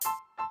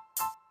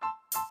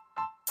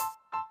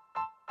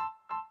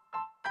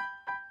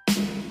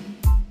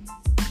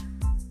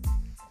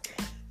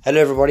Hello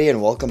everybody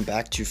and welcome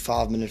back to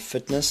 5 Minute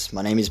Fitness.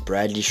 My name is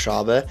Bradley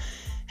Schraber.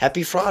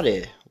 Happy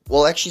Friday.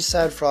 Well, actually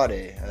sad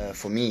Friday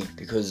for me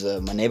because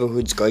my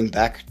neighborhood's going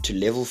back to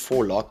level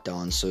 4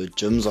 lockdown, so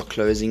gyms are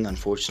closing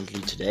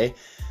unfortunately today.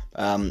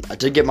 I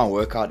did get my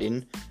workout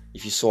in,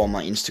 if you saw on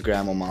my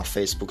Instagram or my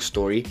Facebook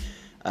story,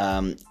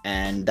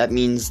 and that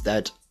means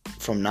that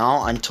from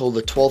now until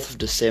the 12th of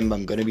December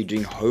I'm going to be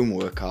doing home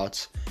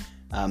workouts.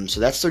 So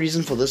that's the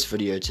reason for this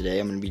video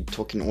today. I'm going to be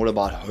talking all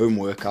about home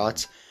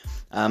workouts.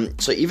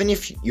 So even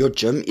if your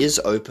gym is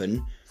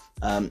open,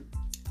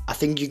 I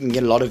think you can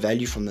get a lot of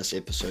value from this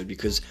episode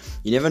because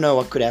you never know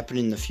what could happen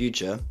in the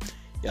future.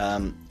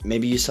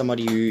 Maybe you're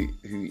somebody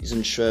who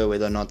isn't sure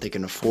whether or not they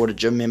can afford a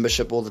gym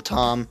membership all the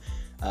time.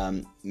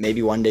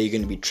 Maybe one day you're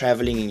going to be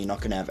traveling and you're not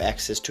going to have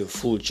access to a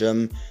full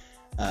gym.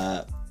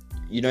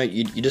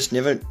 You just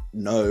never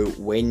know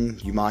when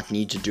you might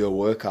need to do a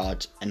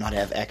workout and not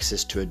have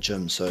access to a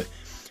gym. So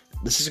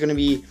this is going to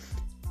be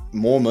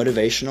more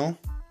motivational.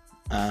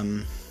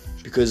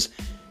 Because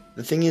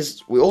the thing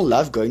is, we all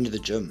love going to the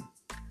gym.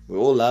 We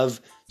all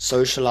love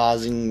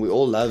socializing. We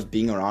all love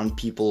being around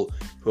people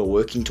who are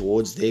working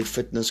towards their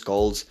fitness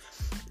goals.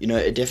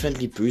 It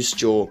definitely boosts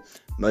your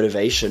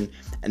motivation.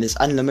 And there's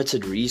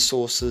unlimited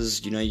resources,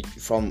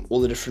 from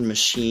all the different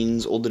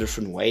machines, all the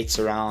different weights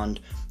around,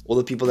 all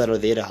the people that are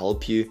there to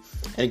help you.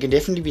 And it can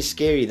definitely be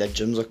scary that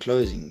gyms are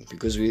closing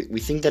because we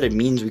think that it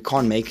means we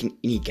can't make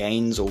any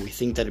gains, or we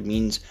think that it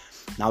means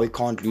now we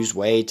can't lose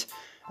weight.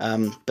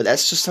 But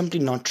that's just simply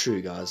not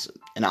true, guys.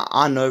 And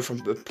I know from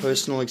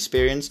personal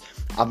experience,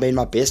 I've made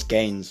my best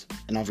gains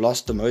and I've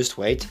lost the most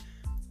weight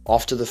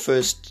after the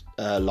first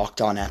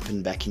lockdown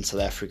happened back in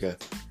South Africa.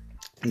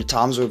 And the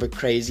times were a bit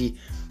crazy.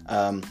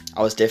 I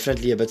was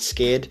definitely a bit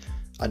scared.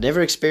 I'd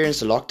never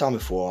experienced a lockdown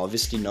before.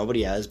 Obviously,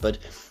 nobody has, but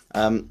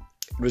it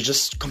was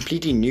just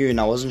completely new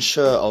and I wasn't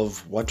sure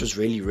of what was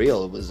really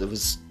real. It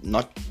was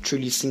not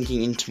truly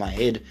sinking into my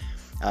head.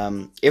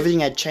 Everything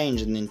had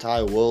changed in the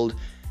entire world.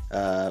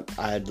 I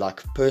had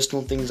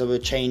personal things that were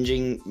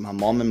changing. My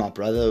mom and my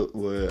brother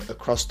were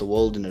across the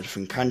world in a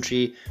different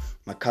country.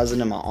 My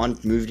cousin and my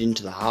aunt moved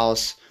into the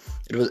house.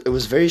 It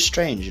was very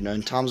strange,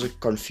 and times were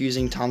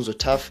confusing, times were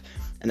tough.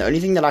 And the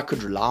only thing that I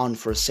could rely on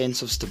for a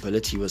sense of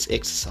stability was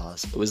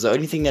exercise. It was the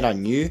only thing that I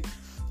knew,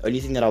 the only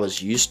thing that I was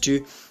used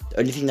to, the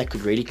only thing that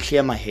could really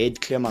clear my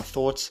head, clear my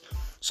thoughts.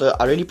 So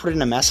I really put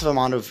in a massive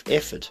amount of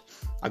effort.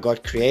 I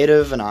got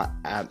creative and I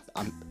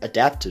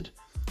adapted.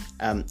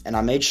 And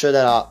I made sure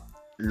that I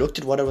looked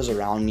at what was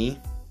around me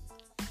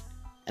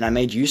and I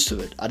made use of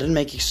it. I didn't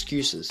make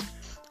excuses.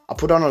 I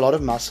put on a lot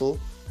of muscle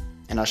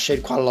and I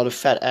shed quite a lot of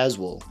fat as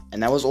well,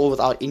 and that was all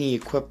without any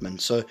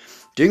equipment. So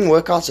doing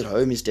workouts at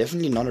home is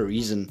definitely not a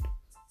reason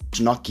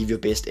to not give your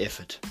best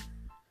effort.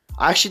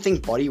 I actually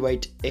think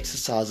bodyweight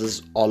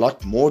exercises are a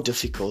lot more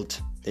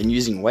difficult than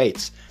using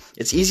weights.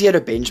 It's easier to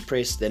bench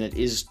press than it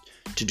is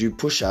to do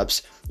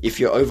push-ups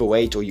if you're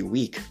overweight or you're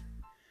weak.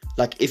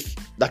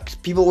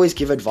 People always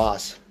give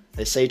advice.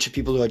 They say to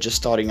people who are just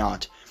starting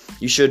out,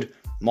 you should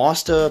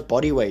master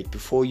body weight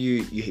before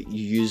you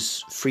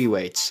use free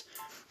weights.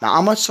 Now,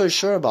 I'm not so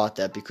sure about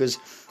that because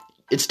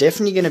it's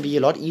definitely going to be a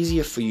lot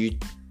easier for you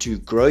to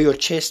grow your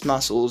chest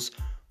muscles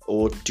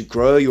or to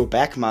grow your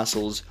back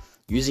muscles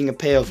using a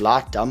pair of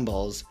light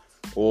dumbbells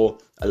or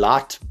a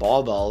light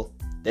barbell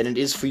than it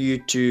is for you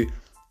to,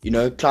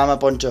 climb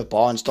up onto a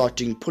bar and start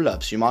doing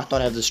pull-ups. You might not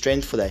have the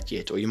strength for that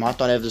yet, or you might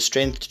not have the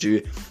strength to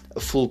do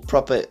a full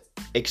proper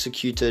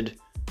executed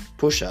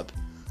push-up.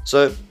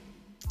 So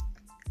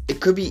it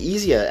could be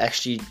easier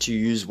actually to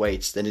use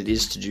weights than it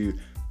is to do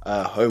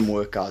home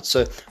workouts.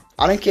 So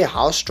I don't care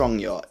how strong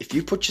you are, if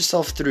you put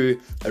yourself through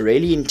a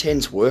really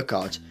intense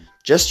workout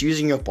just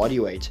using your body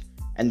weight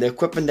and the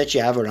equipment that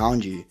you have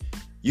around you,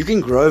 you can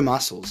grow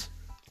muscles.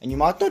 And you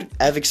might not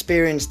have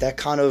experienced that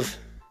kind of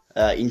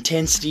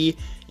intensity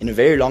in a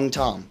very long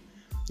time.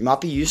 You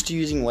might be used to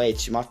using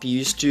weights, you might be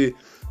used to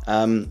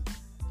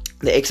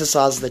the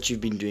exercises that you've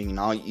been doing.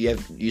 Now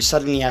you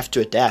suddenly have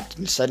to adapt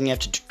and you suddenly have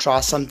to try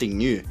something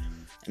new,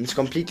 and it's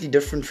completely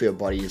different for your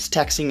body. It's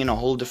taxing in a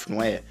whole different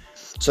way.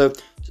 So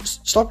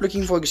stop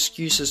looking for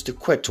excuses to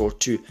quit or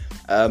to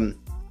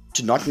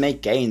not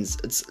make gains.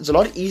 It's a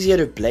lot easier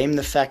to blame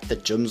the fact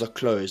that gyms are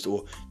closed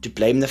or to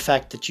blame the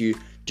fact that you're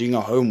doing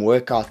a home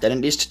workout than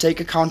it is to take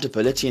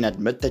accountability and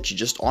admit that you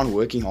just aren't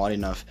working hard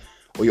enough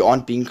or you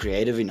aren't being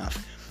creative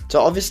enough.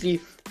 So obviously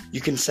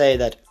you can say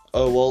that,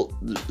 oh well,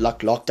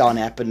 lockdown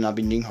happened and I've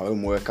been doing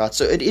home workouts.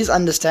 So it is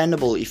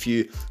understandable if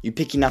you're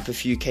picking up a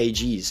few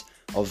kgs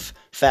of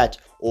fat,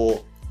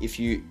 or if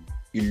you're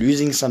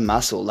losing some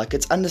muscle.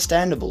 It's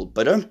understandable,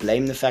 but don't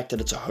blame the fact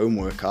that it's a home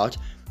workout.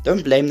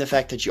 Don't blame the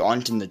fact that you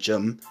aren't in the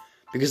gym,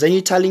 because then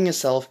you're telling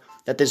yourself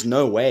that there's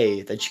no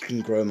way that you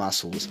can grow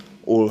muscles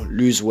or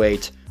lose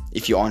weight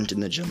if you aren't in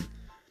the gym.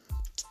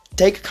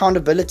 Take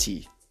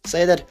accountability.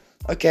 Say that,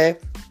 okay,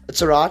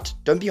 it's alright,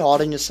 don't be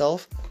hard on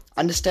yourself.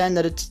 Understand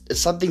that it's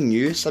something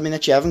new, something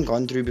that you haven't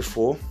gone through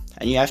before,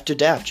 and you have to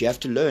adapt, you have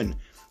to learn.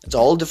 It's a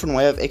whole different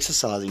way of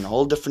exercising, a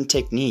whole different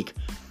technique,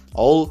 a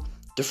whole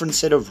different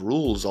set of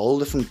rules, a whole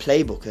different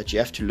playbook that you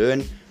have to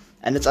learn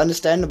And it's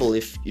understandable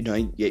if,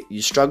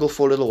 you struggle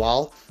for a little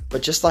while,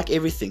 but just like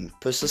everything,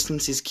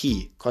 persistence is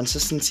key.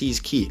 Consistency is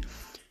key.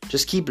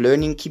 Just keep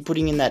learning, keep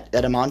putting in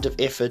that amount of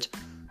effort,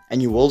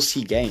 and you will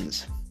see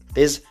gains.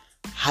 There's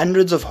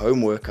hundreds of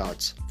home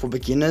workouts for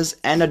beginners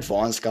and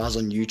advanced guys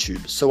on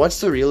YouTube. So what's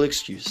the real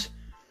excuse?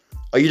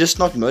 Are you just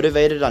not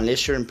motivated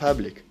unless you're in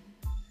public?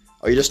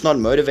 Are you just not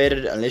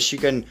motivated unless you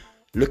can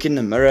look in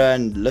the mirror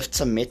and lift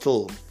some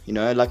metal?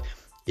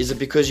 Is it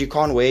because you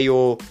can't wear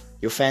your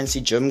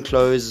fancy gym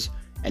clothes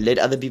and let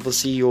other people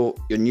see your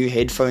new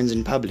headphones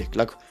in public?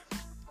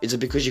 Is it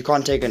because you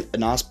can't take a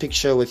nice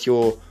picture with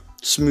your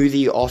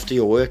smoothie after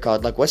your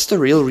workout? What's the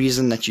real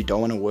reason that you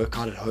don't want to work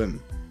out at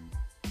home?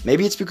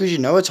 Maybe it's because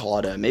it's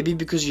harder. Maybe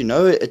because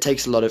it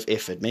takes a lot of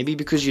effort. Maybe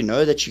because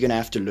that you're going to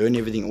have to learn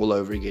everything all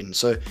over again.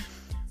 So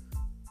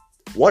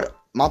what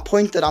my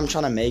point that I'm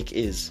trying to make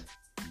is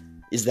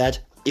that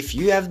if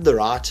you have the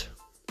right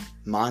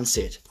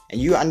mindset and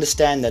you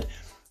understand that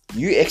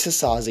you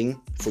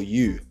exercising for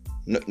you,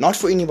 not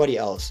for anybody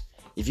else,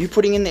 if you're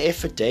putting in the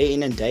effort day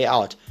in and day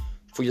out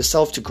for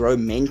yourself to grow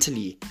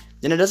mentally,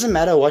 then it doesn't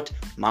matter what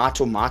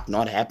might or might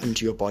not happen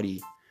to your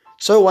body.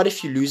 So what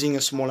if you're losing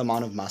a small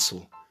amount of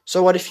muscle?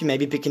 So what if you may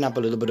be picking up a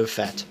little bit of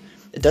fat?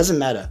 It doesn't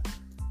matter.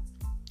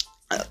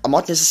 I'm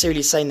not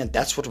necessarily saying that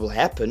that's what will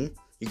happen.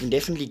 You can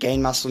definitely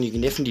gain muscle and you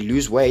can definitely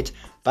lose weight,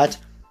 but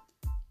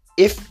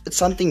if it's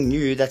something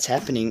new that's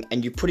happening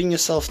and you're putting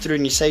yourself through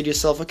and you say to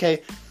yourself,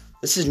 okay,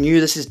 this is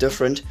new, this is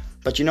different,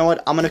 but you know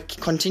what, I'm going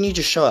to continue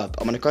to show up,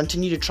 I'm going to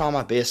continue to try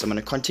my best, I'm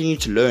going to continue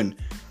to learn,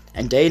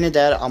 and day in and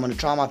day out, I'm going to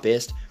try my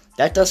best.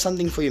 That does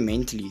something for you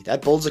mentally.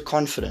 That builds a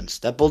confidence,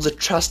 that builds a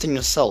trust in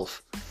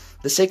yourself.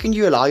 The second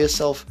you allow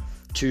yourself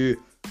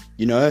to,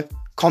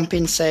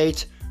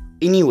 compensate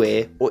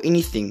anywhere or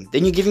anything,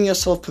 then you're giving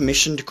yourself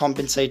permission to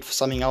compensate for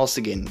something else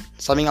again,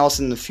 something else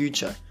in the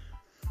future.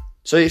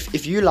 So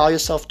if you allow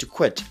yourself to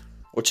quit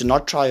or to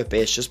not try your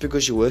best just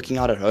because you're working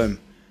out at home,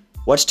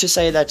 what's to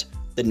say that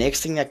the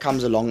next thing that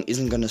comes along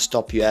isn't going to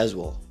stop you as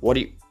well?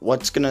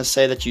 What's going to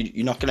say that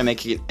you're not going to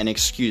make it an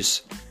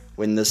excuse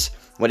when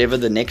whatever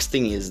the next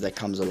thing is that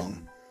comes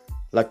along?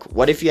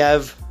 What if you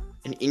have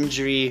an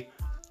injury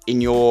in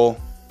your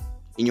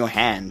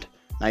hand?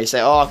 Now you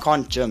say, oh, I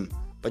can't gym,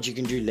 but you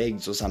can do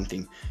legs or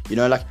something.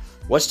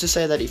 What's to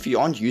say that if you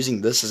aren't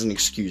using this as an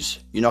excuse,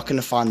 you're not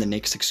going to find the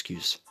next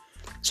excuse?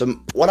 So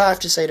what I have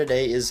to say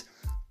today is,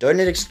 don't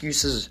let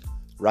excuses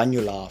run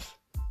your life.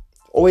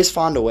 Always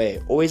find a way,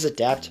 always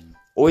adapt,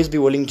 always be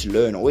willing to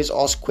learn, always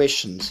ask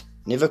questions,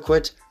 never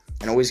quit,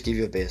 and always give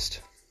your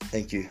best.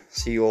 Thank you.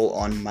 See you all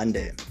on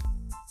Monday.